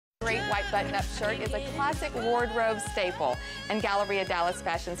Great white button-up shirt is a classic wardrobe staple, and Galleria Dallas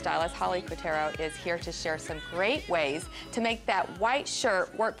fashion stylist Holly Quintero is here to share some great ways to make that white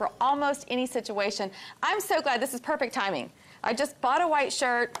shirt work for almost any situation. I'm so glad this is perfect timing. I just bought a white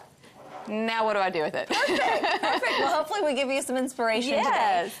shirt. Now what do I do with it? Perfect. Well, hopefully we give you some inspiration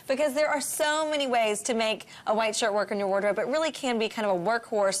today, because there are so many ways to make a white shirt work in your wardrobe. It really can be kind of a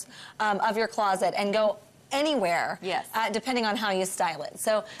workhorse of your closet and go anywhere, depending on how you style it.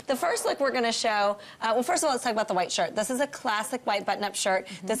 So the first look we're going to show, well, first of all, let's talk about the white shirt. This is a classic white button-up shirt.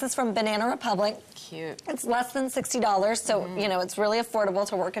 This is from Banana Republic. Cute. It's less than $60, so you know it's really affordable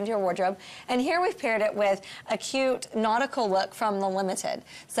to work into your wardrobe. And here we've paired it with a cute nautical look from the Limited.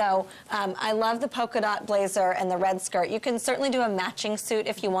 So I love the polka dot blazer and the red skirt. You can certainly do a matching suit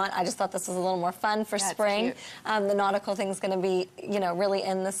if you want. I just thought this was a little more fun for spring. The nautical thing is going to be, you know, really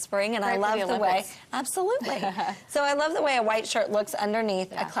in the spring, and I love the way. Absolutely. So I love the way a white shirt looks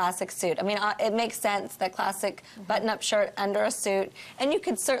underneath a classic suit. I mean, it makes sense, that classic button-up shirt under a suit. And you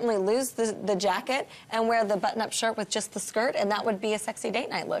could certainly lose the jacket and wear the button-up shirt with just the skirt, and that would be a sexy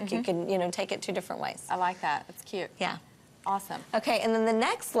date night look. You can, you know, take it two different ways. I like that. It's cute. Yeah. Awesome. Okay, and then the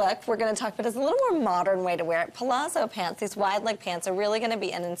next look we're going to talk about is a little more modern way to wear it. Palazzo pants, these wide leg pants, are really going to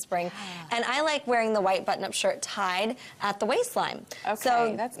be in spring. And I like wearing the white button-up shirt tied at the waistline. Okay,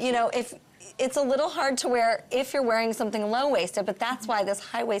 so, that's you know, if it's a little hard to wear if you're wearing something low-waisted, but that's why this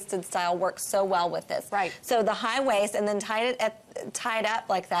high-waisted style works so well with this. Right. So the high waist and then tied up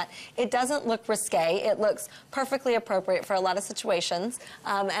like that, it doesn't look risque. It looks perfectly appropriate for a lot of situations.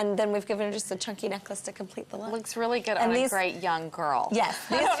 And then we've given her just a chunky necklace to complete the look. Looks really good on a great young girl. Yes.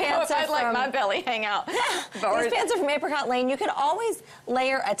 These pants are I'd let my belly hang out. These pants are from Apricot Lane. You could always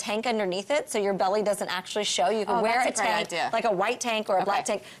layer a tank underneath it so your belly doesn't actually show. You can wear a tank, like a white tank or a black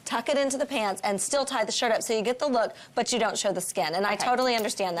tank, tuck it into the pants, and still tie the shirt up so you get the look, but you don't show the skin. And I totally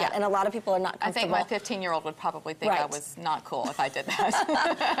understand that, and a lot of people are not comfortable. I think my 15-year-old would probably think I was not cool if I did that.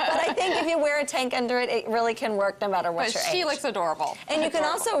 But I think if you wear a tank under it, it really can work no matter what your age. She looks adorable. And you can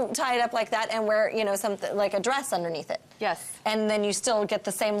also tie it up like that and wear, you know, something like a dress underneath it. Yes. And then you still get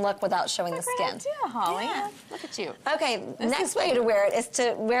the same look without showing the skin. Good idea, Holly. Yeah. Look at you. Okay, next way to wear it is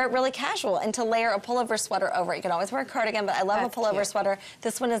to wear it really casual and to layer a pullover sweater over it. You can always wear a cardigan, but I love a pullover sweater.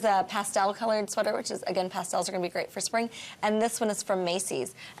 This one is a pastel-colored sweater, which is, again, pastels are going to be great for spring. And this one is from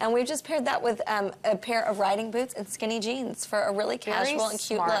Macy's. And we've just paired that with a pair of riding boots and skinny jeans for a really casual and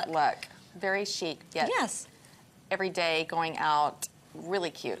cute look. Very chic, yes. Every day going out, really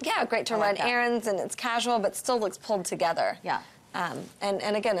cute. Yeah, great to run errands, and it's casual, but still looks pulled together. Yeah.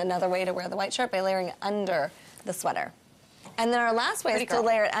 And again, another way to wear the white shirt by layering it under the sweater. And then our last way is to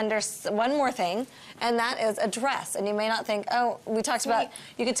layer it under one more thing, and that is a dress. And you may not think, oh, we talked about,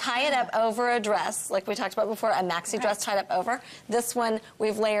 you could tie it up over a dress, like we talked about before, a maxi dress tied up over. This one,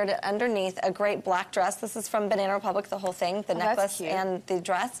 we've layered it underneath a great black dress. This is from Banana Republic, the whole thing, the necklace and the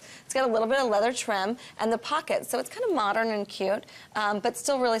dress. It's got a little bit of leather trim and the pockets, so it's kind of modern and cute, but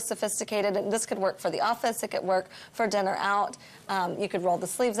still really sophisticated. And this could work for the office, it could work for dinner out. You could roll the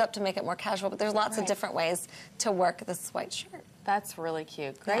sleeves up to make it more casual, but there's lots of different ways to work this white shirt. That's really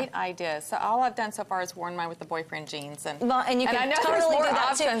cute. Great idea. So all I've done so far is worn mine with the boyfriend jeans. And you can I know totally there's more do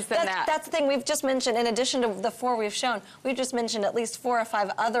that options too. than that. That's the thing we've just mentioned. In addition to the 4 we've shown, we've just mentioned at least 4 or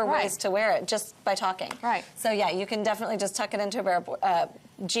 5 other ways to wear it just by talking. Right. So yeah, you can definitely just tuck it into a pair of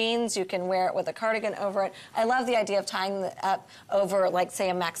jeans. You can wear it with a cardigan over it. I love the idea of tying it up over, like, say,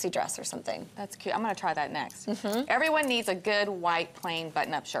 a maxi dress or something. That's cute. I'm going to try that next. Everyone needs a good white plain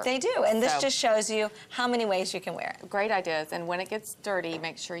button-up shirt. They do, and this just shows you how many ways you can wear it. Great ideas. And when it gets dirty,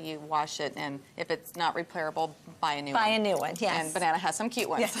 make sure you wash it, and if it's not repairable, buy a new one. Buy a new one, yes. And Banana has some cute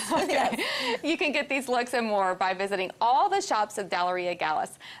ones. Yes. Okay. You can get these looks and more by visiting all the shops at Galleria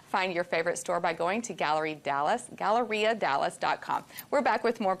Dallas. Find your favorite store by going to GalleriaDallas.com. We're back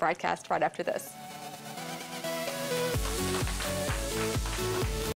with more broadcast right after this.